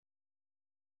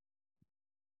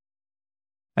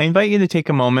I invite you to take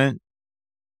a moment,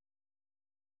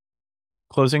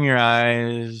 closing your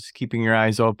eyes, keeping your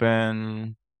eyes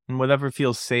open, and whatever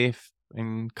feels safe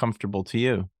and comfortable to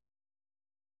you.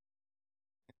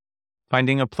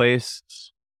 Finding a place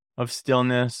of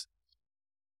stillness,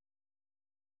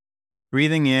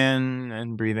 breathing in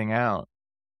and breathing out.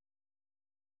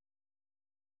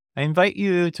 I invite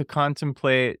you to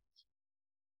contemplate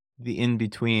the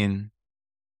in-between.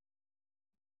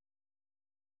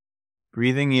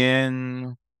 Breathing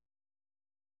in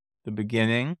the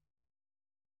beginning,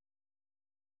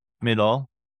 middle,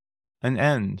 and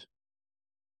end.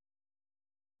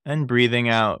 And breathing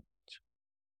out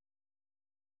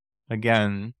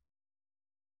again,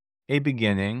 a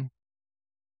beginning,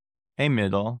 a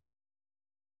middle,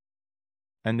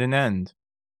 and an end.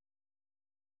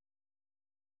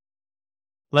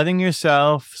 Letting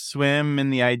yourself swim in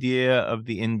the idea of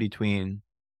the in-between.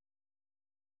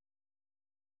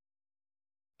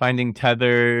 Finding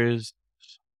tethers,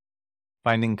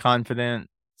 finding confidence,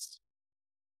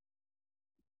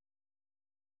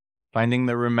 finding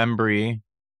the remembering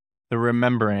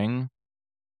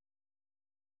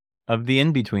of the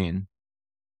in-between.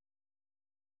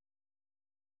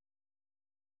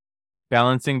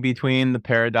 Balancing between the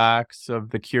paradox of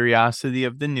the curiosity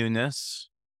of the newness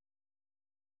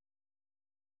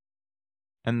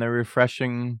and the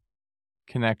refreshing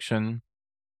connection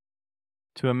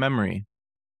to a memory.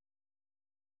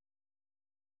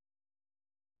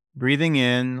 Breathing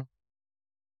in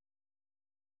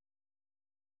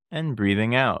and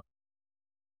breathing out.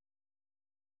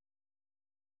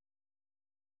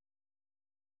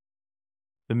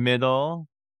 The middle,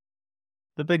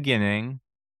 the beginning,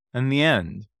 and the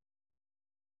end.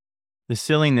 The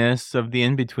silliness of the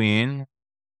in-between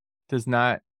does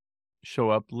not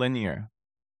show up linear.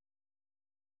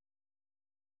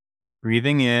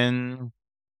 Breathing in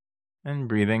and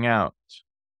breathing out.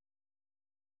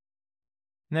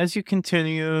 And as you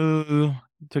continue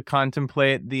to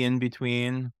contemplate the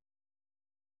in-between,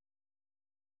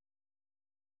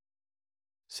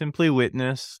 simply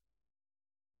witness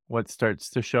what starts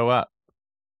to show up.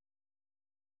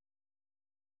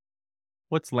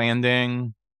 What's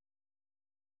landing?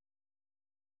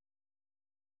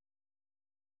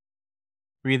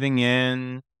 Breathing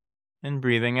in and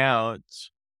breathing out.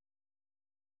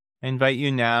 I invite you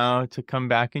now to come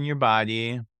back in your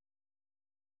body.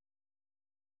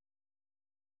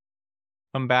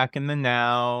 Come back in the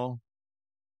now.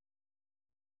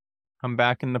 Come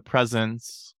back in the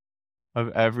presence of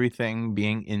everything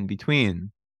being in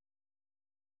between.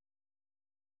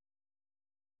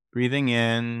 Breathing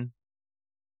in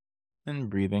and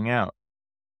breathing out.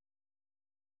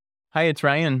 Hi, it's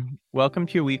Ryan. Welcome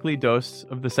to your weekly dose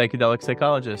of the Psychedelic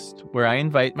Psychologist, where I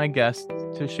invite my guests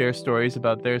to share stories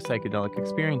about their psychedelic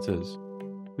experiences.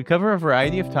 We cover a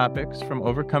variety of topics from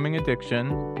overcoming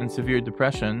addiction and severe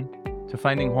depression to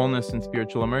finding wholeness and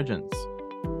spiritual emergence.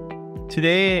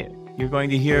 Today, you're going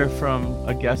to hear from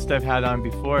a guest I've had on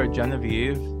before,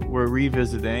 Genavi. We're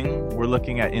revisiting, we're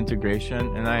looking at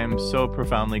integration, and I am so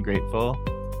profoundly grateful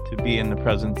to be in the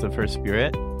presence of her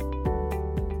spirit.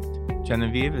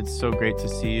 Genevieve, it's so great to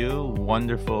see you.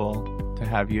 Wonderful to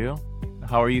have you.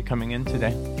 How are you coming in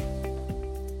today?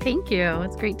 Thank you.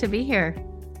 It's great to be here.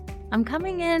 I'm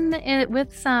coming in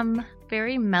with some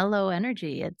very mellow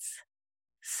energy. It's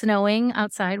snowing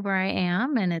outside where I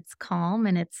am, and it's calm,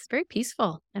 and it's very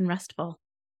peaceful and restful.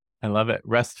 I love it.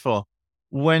 Restful.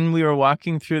 When we were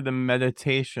walking through the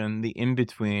meditation, the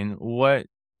in-between, what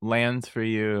lands for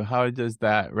you? How does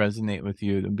that resonate with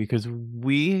you? Because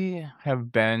we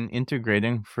have been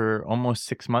integrating for almost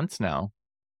 6 months now.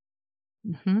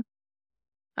 Mm-hmm.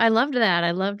 I loved that.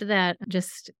 I loved that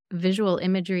just visual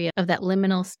imagery of that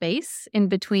liminal space in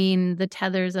between the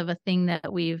tethers of a thing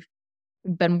that we've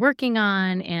been working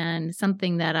on and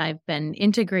something that I've been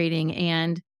integrating.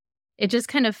 And it just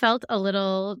kind of felt a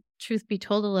little, truth be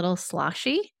told, a little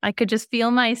sloshy. I could just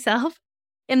feel myself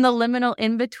in the liminal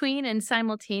in between and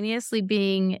simultaneously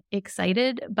being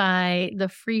excited by the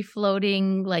free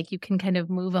floating, like you can kind of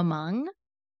move among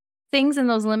things in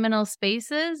those liminal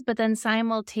spaces, but then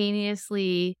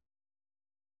simultaneously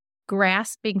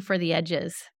grasping for the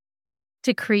edges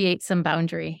to create some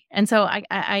boundary. And so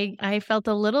I felt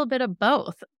a little bit of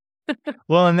both.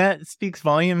 Well, and that speaks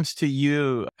volumes to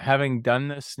you having done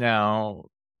this now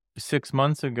 6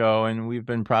 months ago, and we've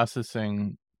been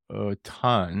processing a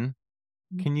ton.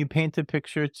 Can you paint a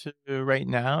picture to right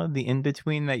now, the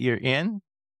in-between that you're in?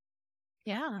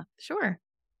 Yeah, sure.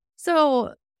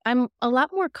 So I'm a lot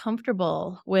more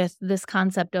comfortable with this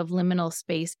concept of liminal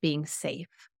space being safe.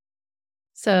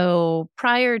 So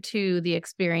prior to the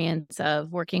experience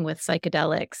of working with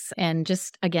psychedelics, and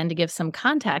just again, to give some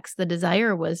context, the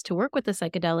desire was to work with the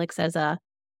psychedelics as a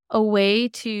way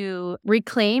to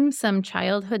reclaim some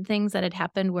childhood things that had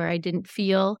happened where I didn't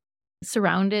feel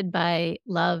surrounded by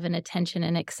love and attention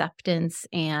and acceptance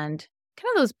and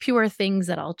kind of those pure things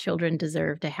that all children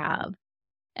deserve to have.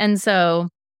 And so,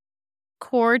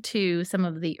 core to some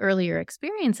of the earlier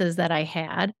experiences that I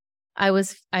had, I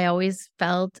always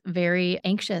felt very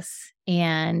anxious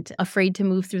and afraid to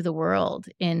move through the world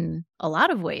in a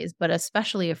lot of ways, but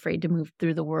especially afraid to move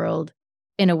through the world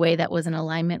in a way that was in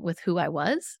alignment with who I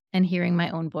was and hearing my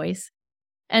own voice.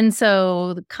 And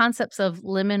so the concepts of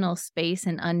liminal space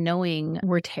and unknowing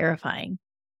were terrifying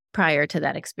prior to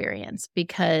that experience,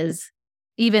 because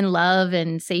even love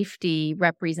and safety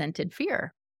represented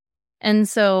fear. And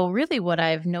so really what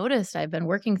I've noticed I've been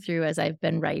working through as I've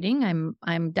been writing,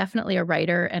 I'm definitely a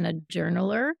writer and a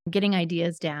journaler, getting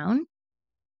ideas down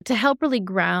to help really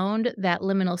ground that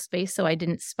liminal space so I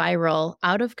didn't spiral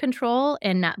out of control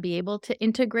and not be able to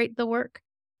integrate the work.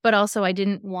 But also I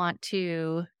didn't want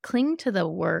to cling to the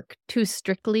work too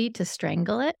strictly to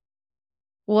strangle it.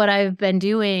 What I've been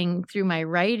doing through my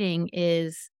writing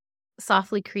is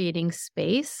softly creating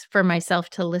space for myself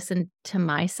to listen to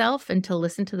myself and to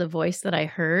listen to the voice that I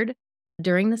heard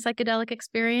during the psychedelic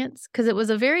experience, because it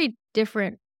was a very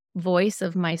different voice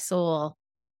of my soul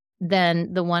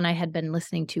than the one I had been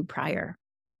listening to prior.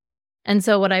 And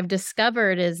so what I've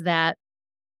discovered is that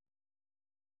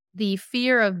the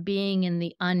fear of being in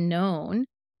the unknown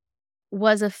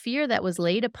was a fear that was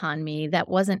laid upon me that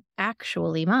wasn't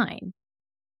actually mine.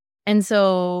 And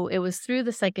so it was through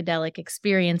the psychedelic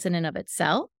experience in and of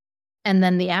itself, and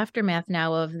then the aftermath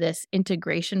now of this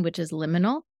integration, which is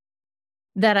liminal,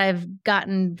 that I've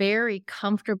gotten very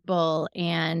comfortable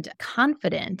and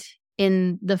confident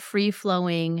in the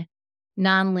free-flowing,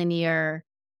 nonlinear,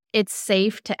 it's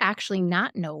safe to actually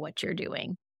not know what you're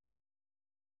doing.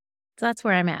 So that's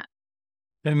where I'm at.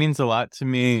 That means a lot to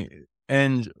me.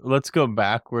 And let's go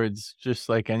backwards, just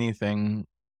like anything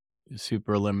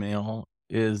superliminal,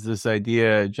 is this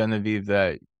idea, Genevieve,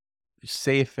 that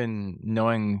safe in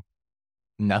knowing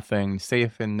nothing,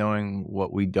 safe in knowing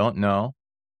what we don't know.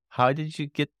 How did you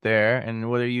get there? And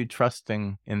what are you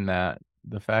trusting in that?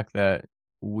 The fact that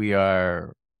we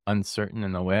are uncertain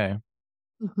in a way.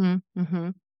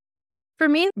 For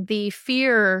me, the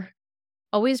fear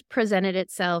always presented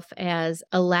itself as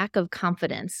a lack of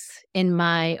confidence in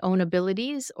my own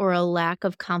abilities or a lack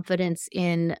of confidence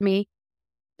in me.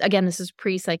 Again, this is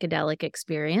pre-psychedelic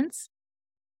experience.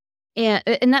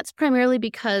 And that's primarily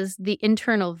because the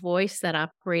internal voice that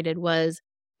operated was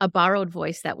a borrowed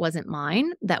voice that wasn't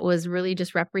mine, that was really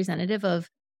just representative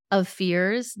of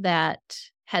fears that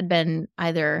had been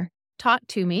either taught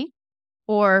to me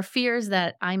or fears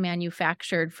that I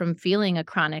manufactured from feeling a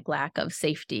chronic lack of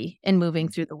safety in moving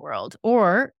through the world.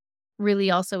 Or really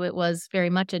also it was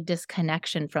very much a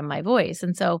disconnection from my voice.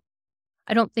 And so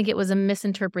I don't think it was a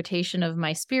misinterpretation of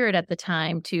my spirit at the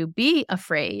time to be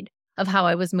afraid of how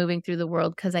I was moving through the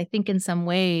world, because I think in some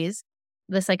ways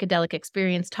the psychedelic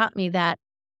experience taught me that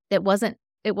it wasn't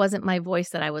my voice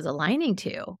that I was aligning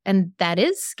to, and that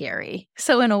is scary.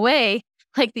 So in a way,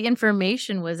 like the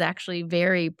information was actually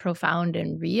very profound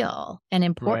and real and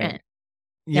important. Right.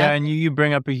 Yeah, and you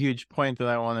bring up a huge point that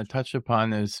I want to touch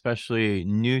upon, especially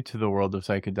new to the world of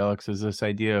psychedelics, is this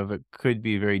idea of it could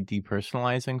be very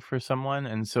depersonalizing for someone.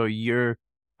 And so you're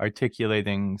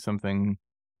articulating something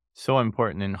so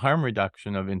important in harm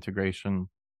reduction of integration,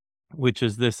 which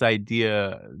is this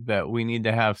idea that we need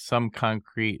to have some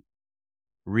concrete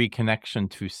reconnection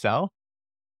to self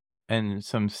and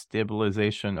some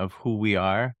stabilization of who we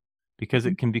are, because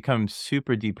it can become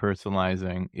super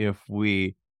depersonalizing if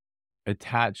we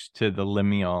attach to the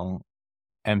liminal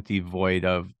empty void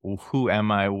of, well, who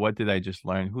am I? What did I just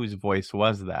learn? Whose voice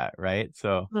was that? Right.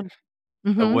 So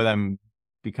what I'm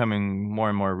becoming more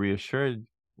and more reassured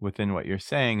within what you're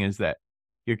saying is that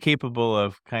you're capable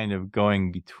of kind of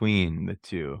going between the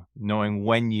two, knowing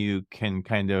when you can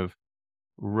kind of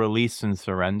release and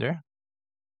surrender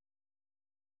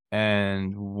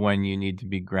and when you need to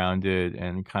be grounded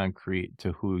and concrete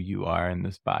to who you are in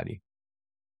this body.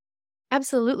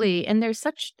 Absolutely. And there's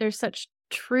such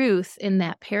truth in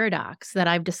that paradox that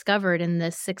I've discovered in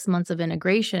this 6 months of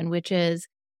integration, which is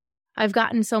I've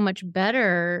gotten so much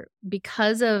better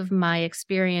because of my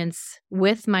experience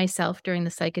with myself during the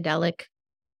psychedelic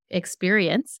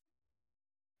experience.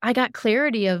 I got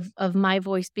clarity of my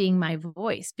voice being my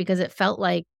voice, because it felt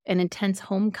like an intense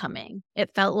homecoming.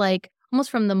 It felt like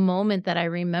almost from the moment that I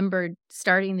remembered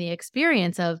starting the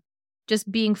experience of just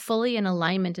being fully in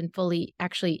alignment and fully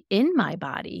actually in my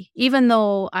body, even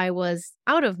though I was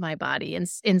out of my body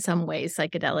in some ways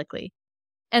psychedelically.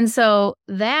 And so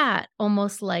that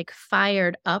almost like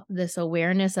fired up this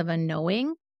awareness of a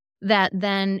knowing that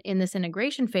then in this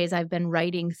integration phase, I've been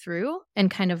writing through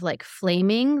and kind of like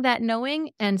flaming that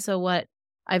knowing. And so what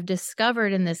I've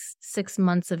discovered in this 6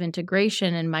 months of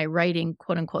integration and my writing,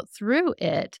 quote unquote, through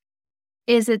it,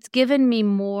 is it's given me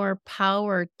more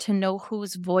power to know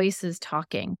whose voice is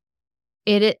talking.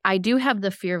 I do have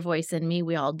the fear voice in me.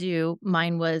 We all do.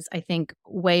 Mine was, I think,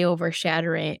 way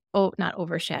overshadowing. Oh, not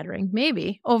overshadowing,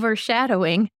 maybe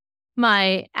overshadowing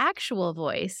my actual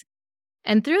voice.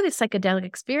 And through the psychedelic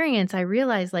experience, I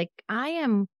realized like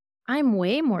I'm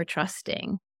way more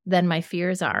trusting than my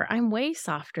fears are. I'm way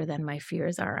softer than my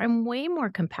fears are. I'm way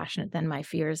more compassionate than my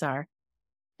fears are.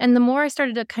 And the more I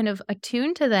started to kind of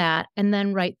attune to that and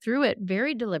then write through it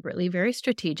very deliberately, very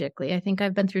strategically, I think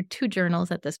I've been through 2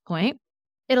 journals at this point.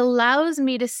 It allows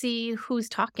me to see who's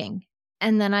talking.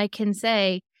 And then I can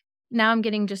say, now I'm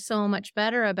getting just so much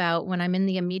better about when I'm in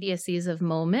the immediacies of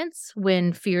moments,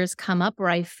 when fears come up, where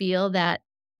I feel that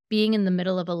being in the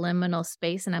middle of a liminal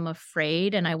space and I'm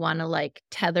afraid and I want to like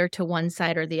tether to one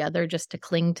side or the other just to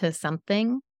cling to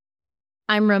something.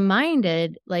 I'm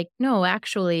reminded like, no,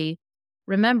 actually,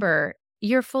 remember,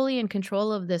 you're fully in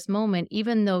control of this moment,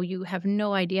 even though you have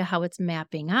no idea how it's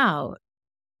mapping out.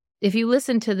 If you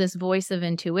listen to this voice of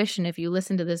intuition, if you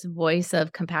listen to this voice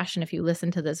of compassion, if you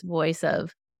listen to this voice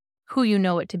of who you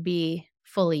know it to be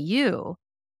fully you,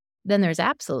 then there's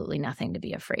absolutely nothing to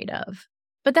be afraid of.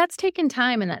 But that's taken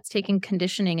time and that's taken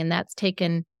conditioning and that's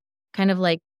taken kind of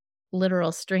like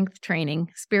literal strength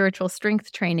training, spiritual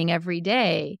strength training every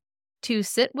day to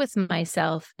sit with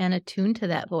myself and attune to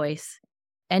that voice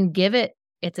and give it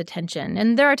its attention.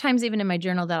 And there are times even in my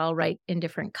journal that I'll write in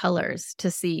different colors to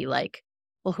see like,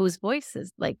 well, whose voice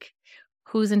is like,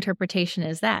 whose interpretation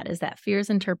is that? Is that fear's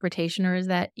interpretation or is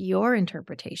that your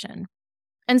interpretation?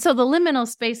 And so the liminal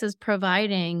space is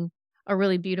providing a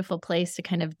really beautiful place to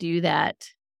kind of do that.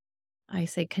 I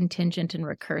say contingent and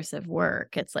recursive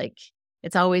work. It's like,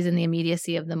 it's always in the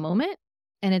immediacy of the moment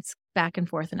and it's back and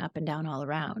forth and up and down all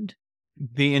around.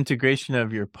 The integration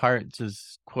of your parts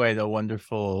is quite a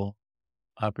wonderful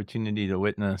opportunity to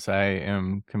witness. I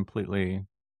am completely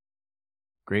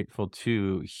grateful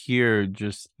to hear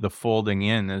just the folding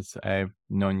in, as I've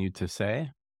known you to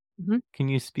say. Mm-hmm. Can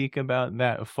you speak about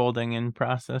that folding in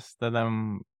process that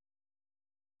I'm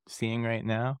seeing right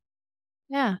now?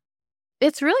 Yeah.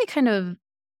 It's really kind of,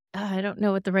 I don't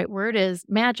know what the right word is.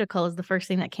 Magical is the first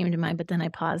thing that came to mind, but then I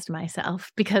paused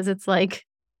myself because it's like,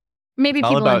 maybe It's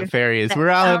all people about understand fairies. that. We're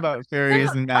all about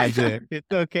fairies and magic. It's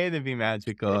okay to be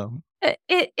magical.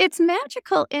 It's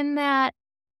magical in that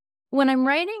when I'm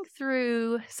writing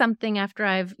through something after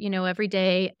I've, every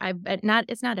day,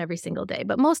 it's not every single day,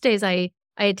 but most days I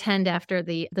attend after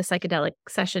the psychedelic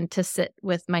session to sit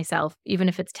with myself, even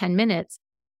if it's 10 minutes,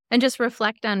 and just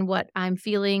reflect on what I'm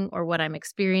feeling or what I'm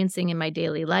experiencing in my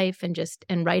daily life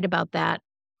and write about that,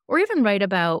 or even write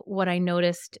about what I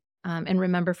noticed and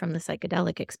remember from the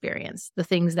psychedelic experience, the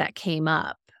things that came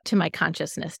up to my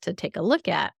consciousness to take a look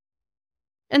at.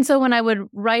 And so when I would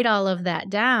write all of that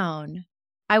down,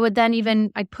 I would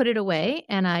then I'd put it away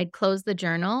and I'd close the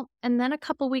journal. And then a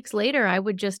couple weeks later, I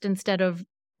would just, instead of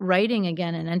writing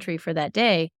again an entry for that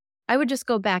day, I would just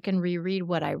go back and reread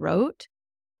what I wrote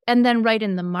and then write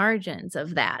in the margins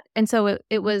of that. And so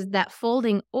it was that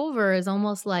folding over is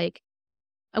almost like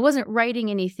I wasn't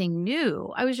writing anything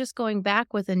new. I was just going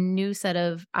back with a new set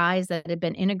of eyes that had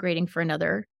been integrating for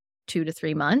another 2 to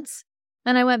 3 months.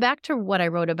 And I went back to what I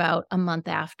wrote about a month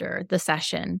after the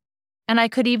session. And I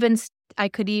could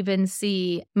even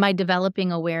see my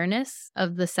developing awareness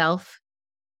of the self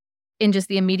in just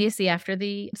the immediacy after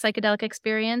the psychedelic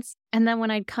experience. And then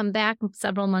when I'd come back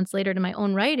several months later to my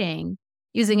own writing,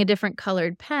 using a different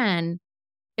colored pen,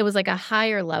 it was like a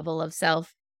higher level of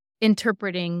self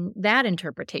interpreting that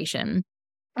interpretation.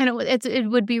 And it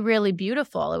would be really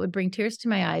beautiful. It would bring tears to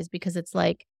my eyes because it's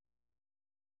like,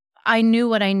 I knew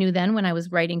what I knew then when I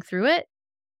was writing through it,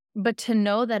 but to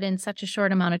know that in such a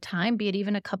short amount of time, be it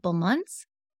even a couple months,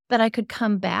 that I could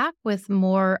come back with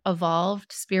more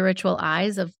evolved spiritual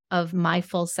eyes of my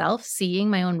full self, seeing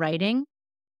my own writing,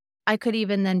 I could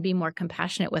even then be more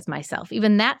compassionate with myself,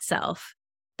 even that self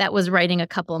that was writing a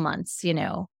couple months,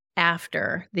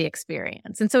 after the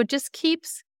experience. And so it just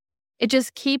keeps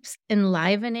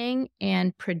enlivening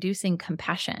and producing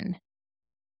compassion.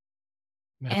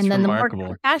 That's and then remarkable. the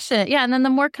more compassion, and then the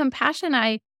more compassion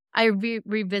I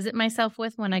revisit myself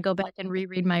with when I go back and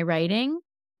reread my writing,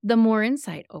 the more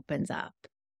insight opens up.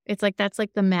 It's like that's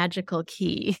like the magical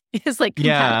key. It's like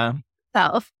compassion Yeah.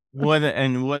 itself. What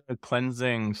a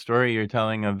cleansing story you're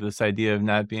telling of this idea of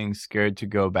not being scared to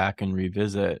go back and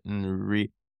revisit and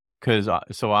because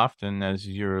so often as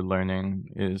you're learning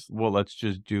is, well, let's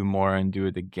just do more and do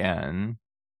it again.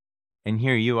 And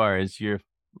here you are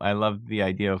I love the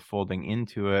idea of folding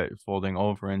into it, folding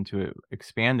over into it,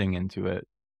 expanding into it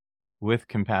with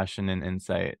compassion and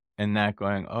insight, and not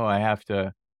going, oh, I have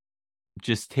to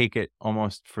just take it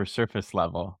almost for surface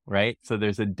level, right? So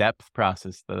there's a depth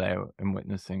process that I am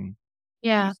witnessing.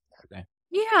 Yeah. Today.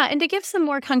 Yeah. And to give some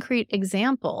more concrete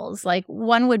examples, like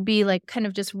one would be like kind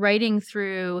of just writing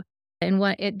through and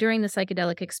during the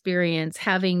psychedelic experience,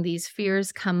 having these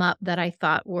fears come up that I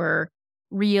thought were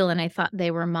real and I thought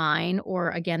they were mine, or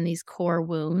again, these core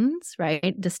wounds,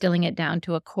 right? Distilling it down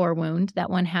to a core wound that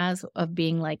one has of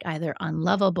being like either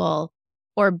unlovable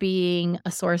or being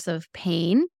a source of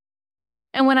pain.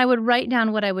 And when I would write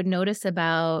down what I would notice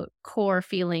about core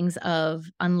feelings of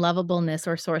unlovableness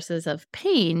or sources of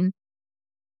pain,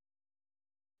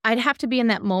 I'd have to be in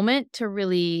that moment to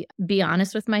really be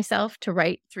honest with myself to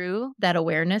write through that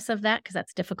awareness of that, because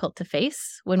that's difficult to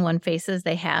face when one faces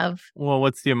they have. Well,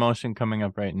 what's the emotion coming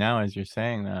up right now as you're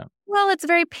saying that? Well, it's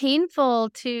very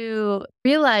painful to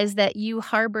realize that you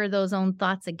harbor those own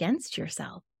thoughts against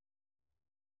yourself.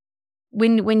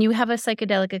 When you have a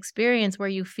psychedelic experience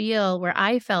where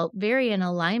I felt very in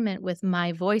alignment with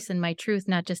my voice and my truth,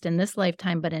 not just in this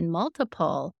lifetime, but in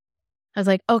multiple, I was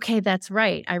like, okay, that's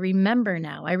right. I remember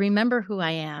now. I remember who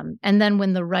I am. And then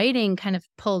when the writing kind of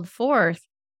pulled forth,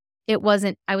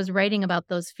 I was writing about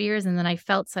those fears. And then I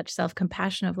felt such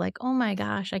self-compassion of like, oh my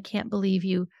gosh, I can't believe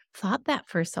you thought that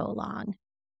for so long.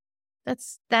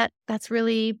 That's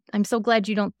really, I'm so glad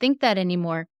you don't think that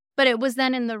anymore. But it was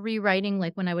then in the rewriting,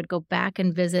 like when I would go back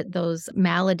and visit those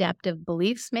maladaptive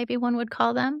beliefs, maybe one would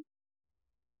call them,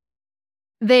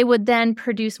 they would then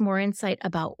produce more insight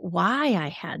about why I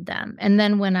had them. And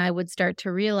then when I would start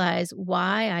to realize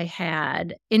why I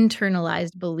had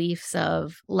internalized beliefs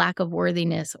of lack of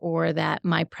worthiness or that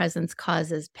my presence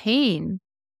causes pain,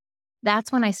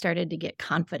 that's when I started to get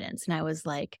confidence. And I was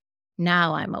like,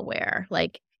 now I'm aware.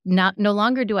 Like, no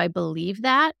longer do I believe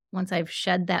that. Once I've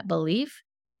shed that belief,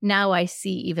 now I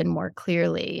see even more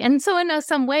clearly. And so in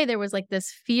some way, there was like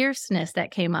this fierceness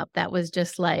that came up that was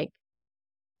just like,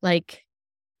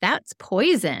 that's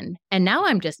poison. And now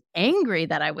I'm just angry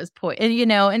that I was poison,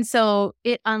 and so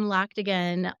it unlocked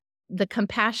again, the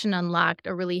compassion unlocked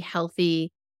a really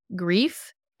healthy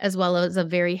grief as well as a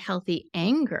very healthy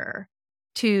anger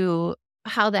to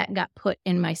how that got put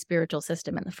in my spiritual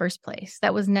system in the first place.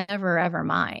 That was never, ever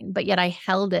mine. But yet I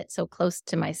held it so close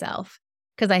to myself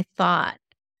because I thought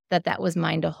that was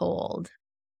mine to hold.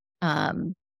 Yeah,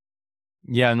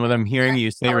 and what I'm hearing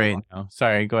you say right now.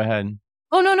 Sorry, go ahead.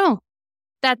 Oh, no.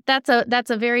 That's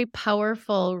a very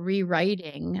powerful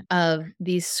rewriting of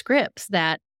these scripts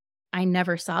that I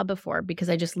never saw before because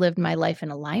I just lived my life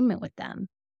in alignment with them.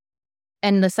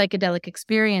 And the psychedelic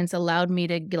experience allowed me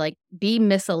to like be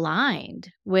misaligned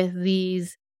with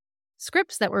these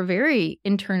scripts that were very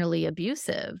internally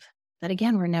abusive, that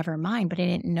again were never mine, but I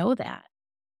didn't know that.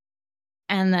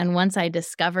 And then once I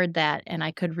discovered that and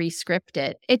I could re-script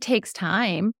it, it takes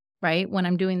time. Right? When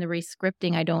I'm doing the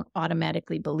re-scripting, I don't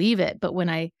automatically believe it. But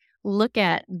when I look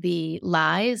at the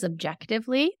lies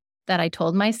objectively that I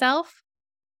told myself,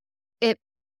 it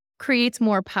creates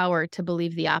more power to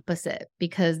believe the opposite,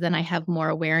 because then I have more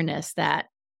awareness that,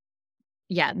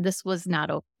 yeah, this was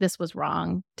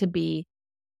wrong to be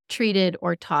treated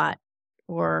or taught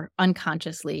or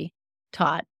unconsciously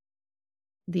taught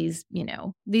these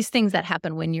things that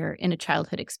happen when you're in a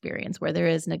childhood experience where there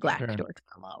is neglect or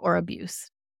trauma or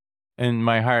abuse. And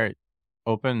my heart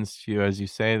opens to you as you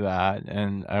say that.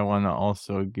 And I want to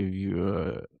also give you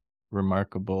a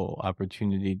remarkable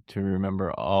opportunity to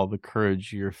remember all the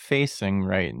courage you're facing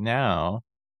right now.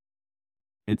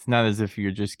 It's not as if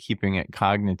you're just keeping it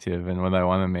cognitive. And what I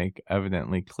want to make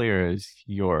evidently clear is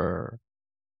you're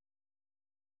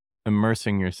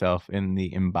immersing yourself in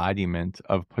the embodiment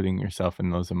of putting yourself in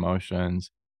those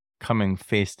emotions, coming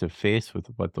face to face with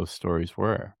what those stories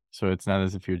were. So it's not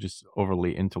as if you're just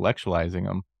overly intellectualizing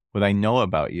them. What I know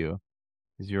about you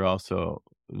is you're also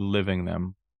living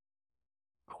them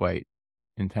quite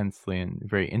intensely and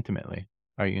very intimately.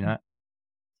 Are you not?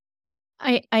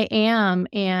 I am.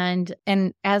 And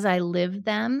as I live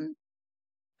them,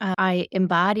 I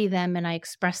embody them and I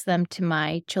express them to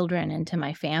my children and to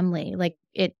my family. Like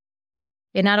it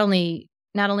not only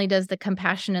does the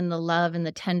compassion and the love and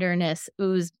the tenderness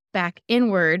ooze back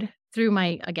inward through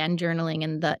my, again, journaling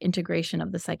and the integration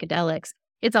of the psychedelics,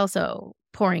 it's also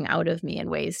pouring out of me in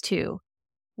ways too,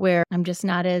 where I'm just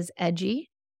not as edgy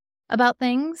about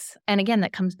things. And again,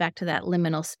 that comes back to that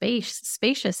liminal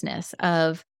spaciousness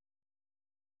of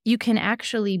you can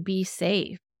actually be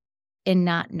safe in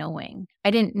not knowing. I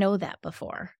didn't know that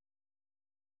before.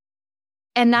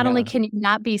 And not only can you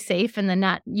not be safe in the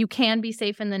not, you can be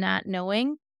safe in the not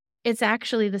knowing, it's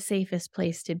actually the safest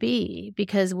place to be,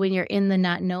 because when you're in the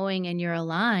not knowing and you're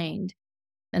aligned,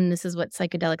 and this is what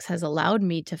psychedelics has allowed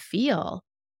me to feel,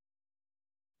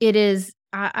 it is,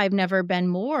 I've never been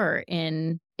more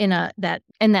in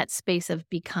that space of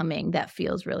becoming that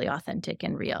feels really authentic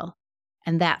and real.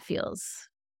 And that feels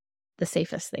the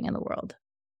safest thing in the world.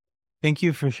 Thank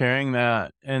you for sharing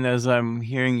that. And as I'm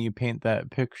hearing you paint that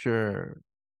picture,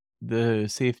 the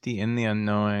safety in the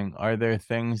unknowing, are there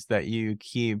things that you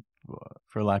keep,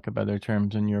 for lack of better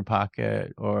terms, in your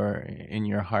pocket or in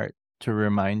your heart to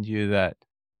remind you that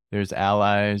there's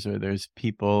allies or there's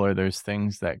people or there's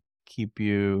things that keep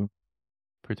you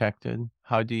protected?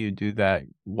 How do you do that?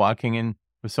 Walking in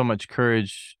with so much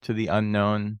courage to the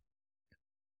unknown.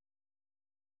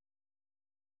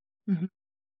 Mhm.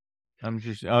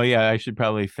 Oh yeah, I should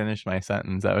probably finish my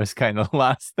sentence. I was kind of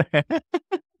lost there.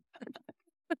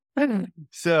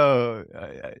 So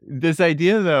this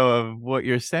idea though of what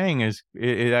you're saying is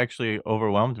it actually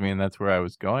overwhelmed me, and that's where I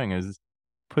was going, is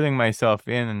putting myself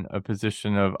in a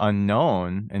position of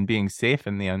unknown and being safe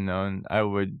in the unknown. I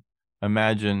would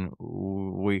imagine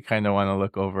we kind of want to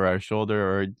look over our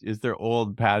shoulder, or is there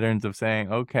old patterns of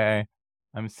saying, okay,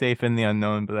 I'm safe in the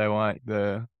unknown, but I want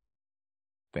the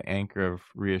anchor of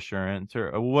reassurance,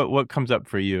 or what comes up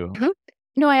for you?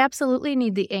 No, I absolutely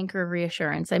need the anchor of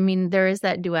reassurance. I mean, there is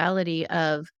that duality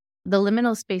of the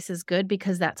liminal space is good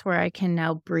because that's where I can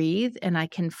now breathe and I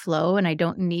can flow and I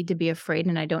don't need to be afraid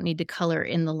and I don't need to color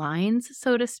in the lines,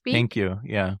 so to speak. Thank you.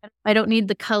 Yeah. I don't need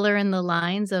the color in the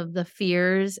lines of the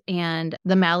fears and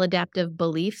the maladaptive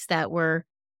beliefs that were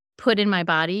put in my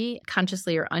body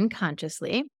consciously or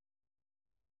unconsciously.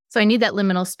 So I need that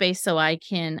liminal space so I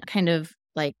can kind of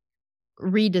like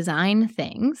redesign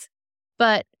things.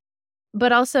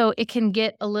 But also it can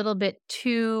get a little bit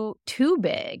too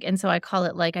big. And so I call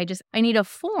it like I need a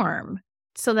form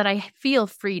so that I feel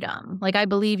freedom. Like I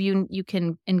believe you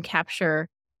can encapsulate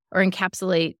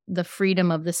the freedom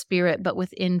of the spirit, but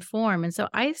within form. And so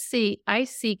I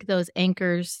seek those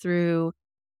anchors through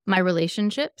my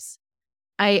relationships.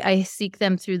 I seek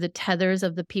them through the tethers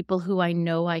of the people who I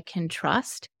know I can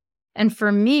trust. And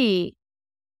for me,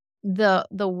 the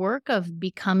work of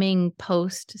becoming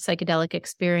post psychedelic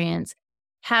experience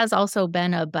has also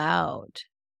been about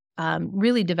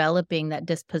really developing that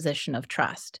disposition of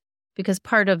trust, because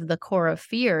part of the core of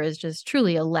fear is just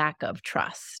truly a lack of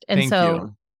trust. And Thank so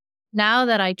you. now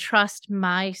that I trust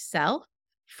myself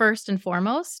first and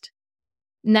foremost,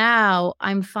 now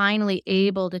I'm finally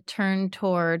able to turn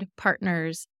toward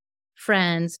partners,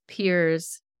 friends,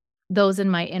 peers, those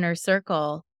in my inner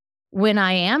circle when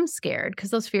I am scared, because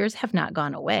those fears have not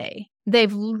gone away.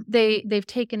 They've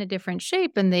taken a different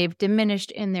shape and they've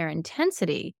diminished in their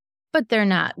intensity, but they're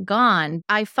not gone.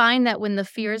 I find that when the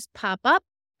fears pop up,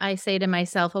 I say to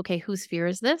myself, okay, whose fear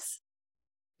is this?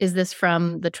 Is this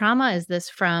from the trauma? Is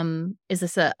this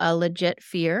a legit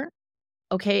fear?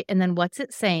 Okay, and then what's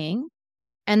it saying?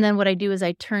 And then what I do is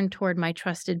I turn toward my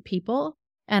trusted people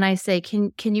and I say,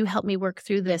 can you help me work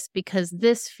through this? Because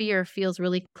this fear feels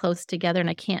really close together and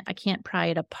I can't pry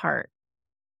it apart.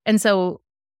 And so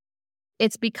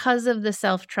it's because of the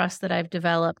self-trust that I've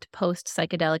developed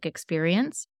post-psychedelic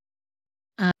experience,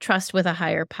 trust with a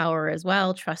higher power as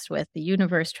well, trust with the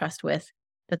universe, trust with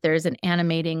that there's an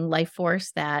animating life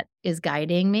force that is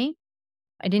guiding me.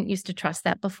 I didn't used to trust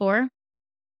that before.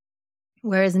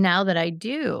 Whereas now that I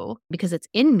do, because it's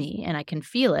in me and I can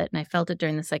feel it, and I felt it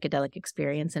during the psychedelic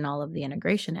experience and all of the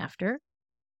integration after,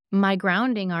 my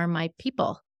grounding are my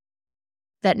people,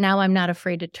 that now I'm not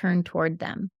afraid to turn toward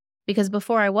them. Because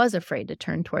before I was afraid to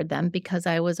turn toward them because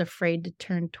I was afraid to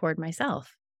turn toward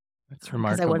myself. That's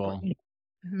remarkable.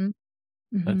 Mm-hmm.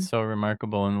 Mm-hmm. That's so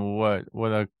remarkable, and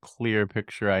what a clear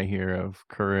picture I hear of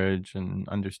courage and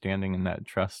understanding and that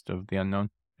trust of the unknown.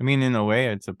 I mean, in a way,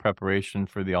 it's a preparation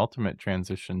for the ultimate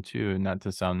transition too, not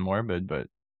to sound morbid, but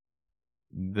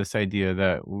this idea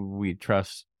that we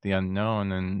trust the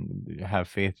unknown and have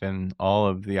faith in all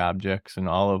of the objects and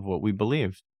all of what we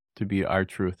believe to be our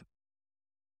truth.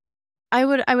 I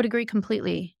would agree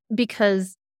completely,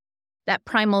 because that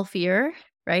primal fear,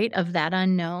 right, of that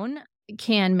unknown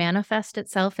can manifest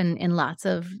itself in lots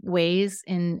of ways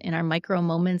in our micro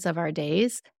moments of our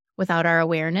days without our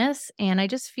awareness. And I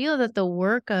just feel that the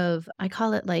work of, I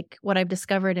call it like what I've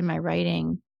discovered in my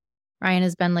writing, Ryan,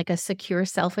 has been like a secure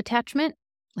self-attachment.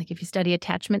 Like if you study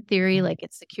attachment theory, like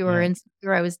it's secure or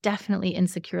insecure, I was definitely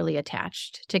insecurely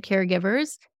attached to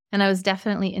caregivers. And I was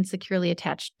definitely insecurely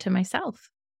attached to myself.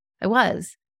 I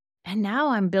was. And now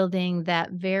I'm building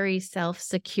that very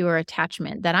self-secure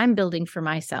attachment that I'm building for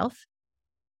myself.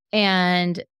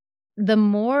 And the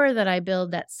more that I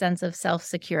build that sense of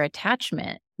self-secure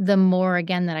attachment, the more,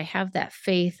 again, that I have that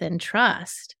faith and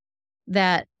trust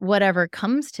that whatever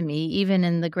comes to me, even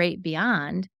in the great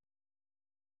beyond,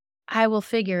 I will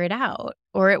figure it out,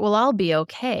 or it will all be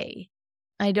okay.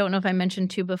 I don't know if I mentioned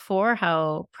too before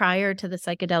how prior to the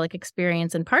psychedelic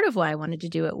experience, and part of why I wanted to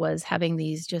do it was having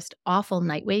these just awful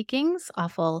night wakings,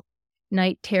 awful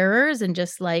night terrors, and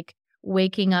just like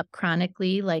waking up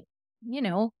chronically, like,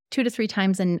 2 to 3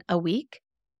 times in a week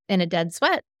in a dead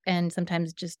sweat, and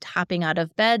sometimes just hopping out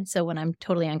of bed. So when I'm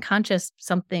totally unconscious,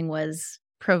 something was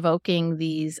provoking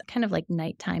these kind of like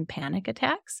nighttime panic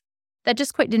attacks that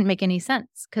just quite didn't make any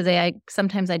sense because I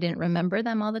sometimes I didn't remember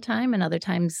them all the time, and other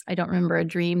times I don't remember a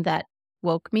dream that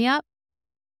woke me up.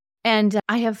 And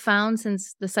I have found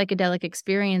since the psychedelic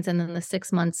experience and then the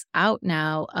 6 months out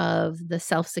now of the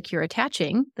self-secure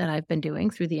attaching that I've been doing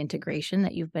through the integration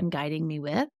that you've been guiding me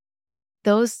with,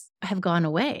 those have gone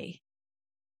away.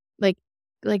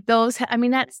 Like those, I mean,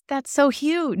 that's so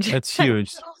huge. That's That's huge.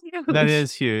 so huge. That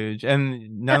is huge.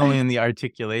 And not only in the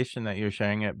articulation that you're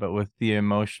sharing it, but with the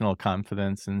emotional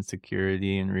confidence and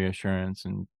security and reassurance.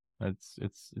 And it's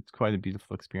quite a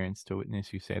beautiful experience to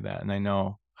witness you say that. And I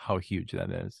know how huge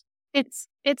that is. It's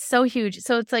so huge.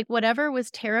 So it's like whatever was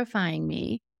terrifying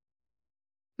me,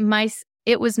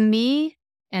 it was me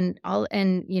and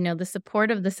the support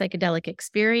of the psychedelic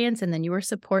experience, and then your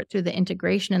support through the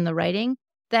integration and the writing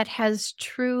that has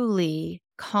truly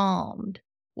calmed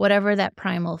whatever that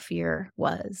primal fear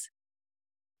was.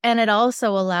 And it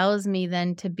also allows me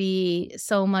then to be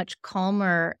so much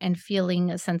calmer and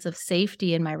feeling a sense of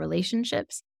safety in my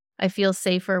relationships. I feel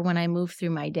safer when I move through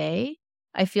my day.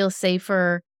 I feel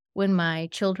safer when my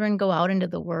children go out into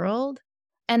the world.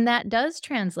 And that does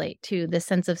translate to the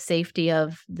sense of safety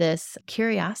of this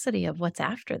curiosity of what's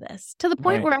after this, to the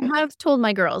point where I have told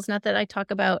my girls, not that I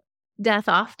talk about death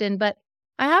often, but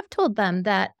I have told them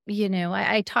that,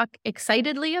 I talk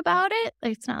excitedly about it.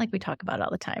 Like, it's not like we talk about it all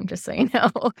the time, just so you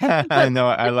know. No,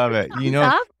 I love it.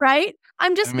 Right?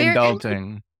 I'm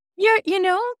indulging.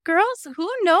 Girls, who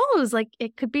knows? Like,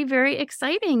 it could be very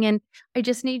exciting. And I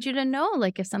just need you to know,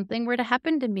 like, if something were to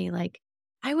happen to me, like,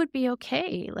 I would be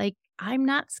okay. Like, I'm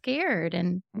not scared.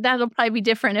 And that'll probably be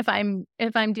different if I'm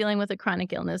dealing with a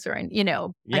chronic illness or,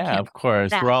 Yeah, of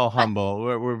course. We're all humble.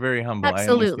 We're very humble.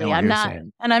 Absolutely. I'm not,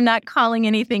 and I'm not calling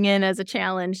anything in as a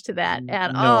challenge to that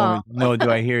at all. No, do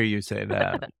I hear you say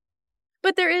that?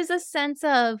 But there is a sense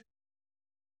of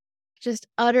just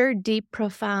utter, deep,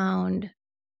 profound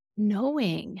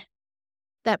knowing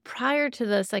that prior to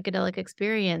the psychedelic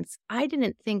experience, I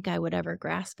didn't think I would ever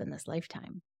grasp in this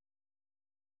lifetime.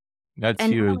 That's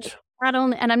huge. Not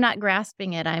only, and I'm not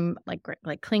grasping it, I'm like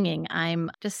clinging. I'm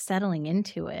just settling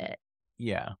into it.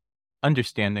 Yeah.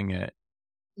 Understanding it.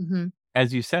 Mm-hmm.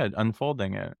 As you said,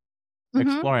 unfolding it,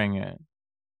 exploring it.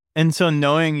 And so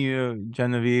knowing you,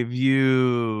 Genevieve,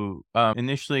 you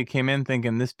initially came in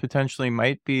thinking this potentially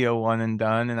might be a one and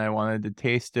done, and I wanted to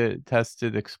taste it, test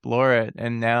it, explore it.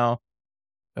 And now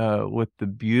with the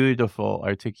beautiful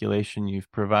articulation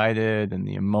you've provided and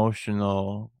the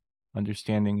emotional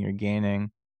understanding you're gaining,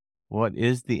 what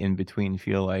is the in-between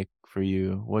feel like for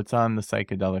you? What's on the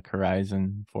psychedelic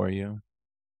horizon for you?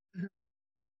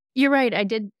 You're right. I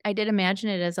did imagine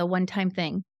it as a one-time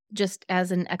thing, just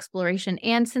as an exploration.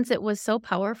 And since it was so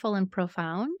powerful and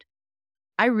profound,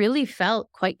 I really felt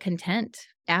quite content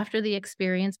after the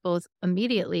experience, both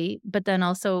immediately, but then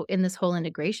also in this whole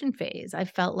integration phase. I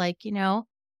felt like, I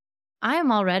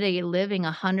am already living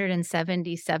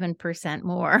 177%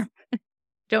 more.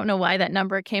 Don't know why that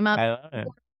number came up. I love it.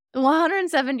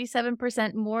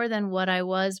 177% more than what I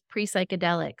was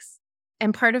pre-psychedelics.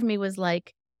 And part of me was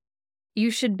like, you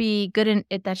should be good in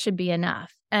it. That should be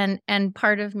enough. And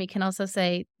part of me can also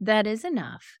say that is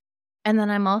enough. And then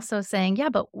I'm also saying, yeah,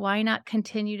 but why not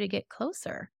continue to get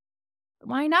closer?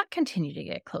 Why not continue to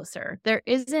get closer? There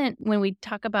isn't, when we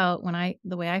talk about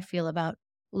the way I feel about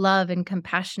love and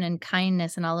compassion and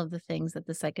kindness and all of the things that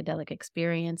the psychedelic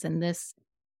experience and this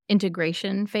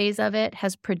integration phase of it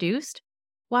has produced,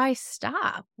 why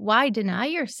stop? Why deny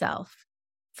yourself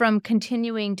from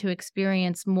continuing to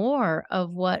experience more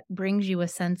of what brings you a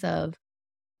sense of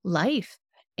life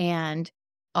and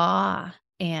awe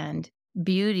and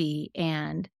beauty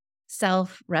and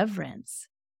self-reverence?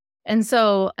 And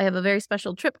so I have a very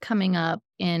special trip coming up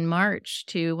in March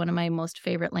to one of my most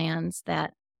favorite lands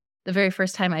that the very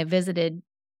first time I visited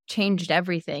changed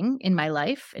everything in my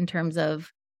life in terms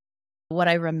of what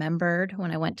I remembered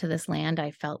when I went to this land.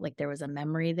 I felt like there was a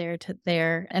memory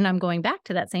there. And I'm going back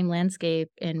to that same landscape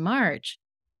in March.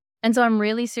 And so I'm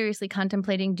really seriously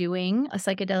contemplating doing a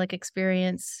psychedelic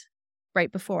experience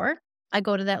right before I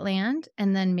go to that land,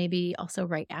 and then maybe also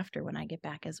right after when I get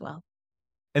back as well.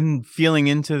 And feeling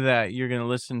into that, you're going to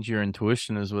listen to your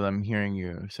intuition is what I'm hearing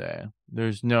you say.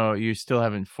 You still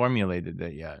haven't formulated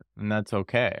it yet, and that's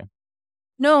okay.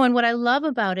 No, and what I love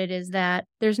about it is that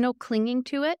there's no clinging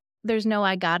to it. There's no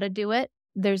I gotta do it.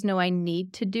 There's no I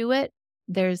need to do it.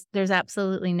 There's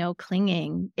absolutely no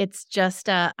clinging. It's just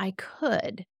I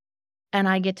could, and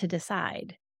I get to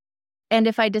decide. And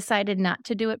if I decided not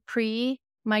to do it pre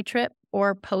my trip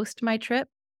or post my trip,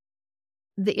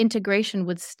 the integration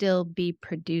would still be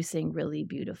producing really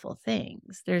beautiful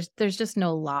things. There's just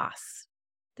no loss.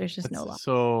 There's just no loss. That's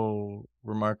so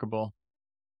remarkable.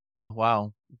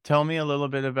 Wow. Tell me a little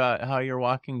bit about how you're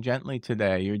walking gently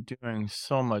today. You're doing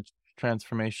so much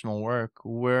transformational work.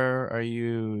 Where are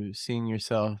you seeing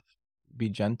yourself be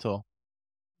gentle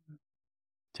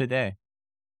today?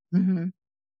 Mm-hmm.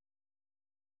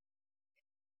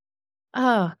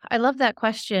 Oh, I love that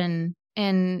question.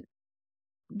 And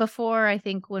before, I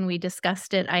think when we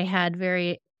discussed it, I had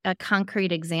a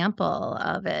concrete example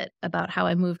of it about how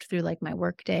I moved through like my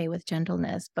work day with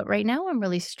gentleness. But right now I'm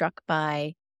really struck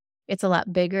by it's a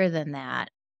lot bigger than that.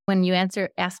 When you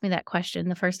asked me that question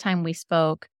the first time we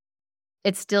spoke,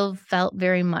 it still felt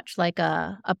very much like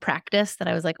a practice that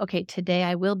I was like, okay, today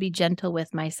I will be gentle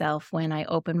with myself when I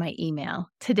open my email.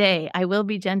 Today I will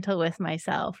be gentle with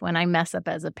myself when I mess up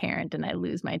as a parent and I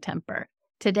lose my temper.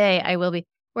 Today I will be.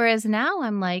 Whereas now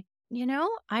I'm like,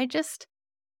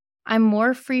 I'm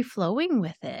more free flowing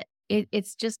with it.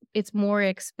 It's more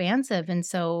expansive. And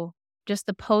so just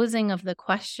the posing of the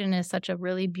question is such a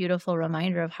really beautiful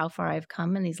reminder of how far I've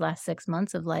come in these last 6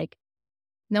 months of like,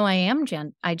 no,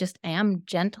 I just am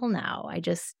gentle now.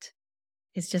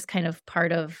 It's just kind of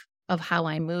part of how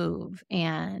I move.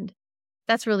 And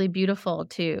that's really beautiful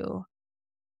to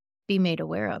be made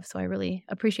aware of. So I really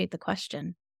appreciate the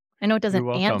question. I know it doesn't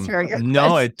answer your question.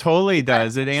 No, it totally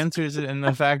does. It answers it in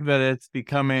the fact that it's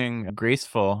becoming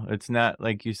graceful. It's not,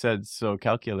 like you said, so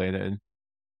calculated.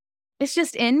 It's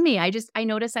just in me. I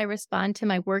notice I respond to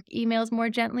my work emails more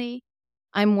gently.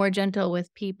 I'm more gentle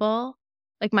with people.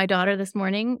 Like my daughter this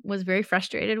morning was very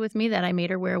frustrated with me that I made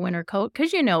her wear a winter coat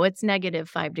because, it's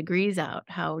 -5 degrees out.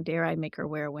 How dare I make her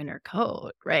wear a winter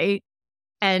coat, right?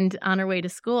 And on her way to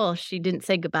school, she didn't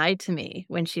say goodbye to me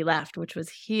when she left, which was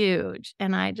huge.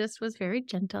 And I just was very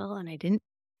gentle and I didn't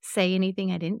say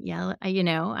anything. I didn't yell.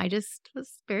 I just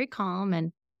was very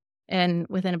calm. And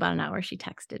within about an hour, she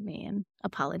texted me and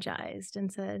apologized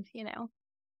and said,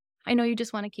 I know you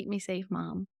just want to keep me safe,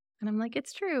 Mom. And I'm like,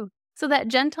 it's true. So that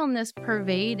gentleness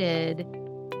pervaded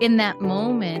in that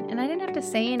moment, and I didn't have to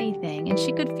say anything, and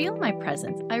she could feel my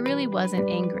presence. I really wasn't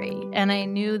angry, and I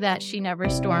knew that she never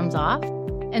storms off.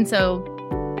 And so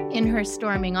in her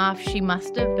storming off, she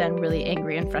must have been really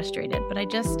angry and frustrated, but I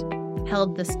just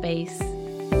held the space,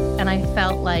 and I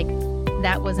felt like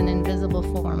that was an invisible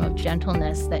form of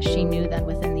gentleness that she knew that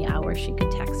within the hour she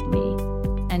could text me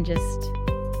and just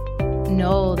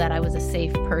know that I was a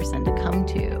safe person to come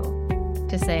to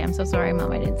say, I'm so sorry,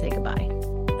 Mom, I didn't say goodbye.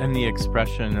 And the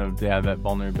expression of that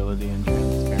vulnerability and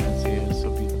transparency is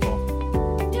so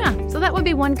beautiful. Yeah, so that would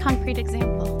be one concrete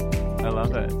example. I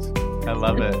love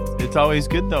it. It's always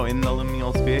good, though, in the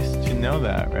liminal space to know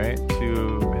that, right?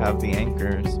 To have the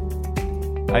anchors.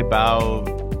 I bow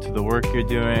to the work you're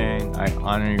doing. I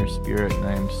honor your spirit, and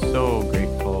I am so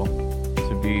grateful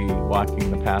to be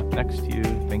walking the path next to you.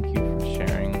 Thank you for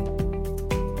sharing.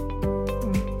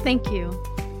 Thank you.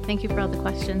 Thank you for all the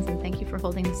questions, and thank you for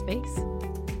holding the space.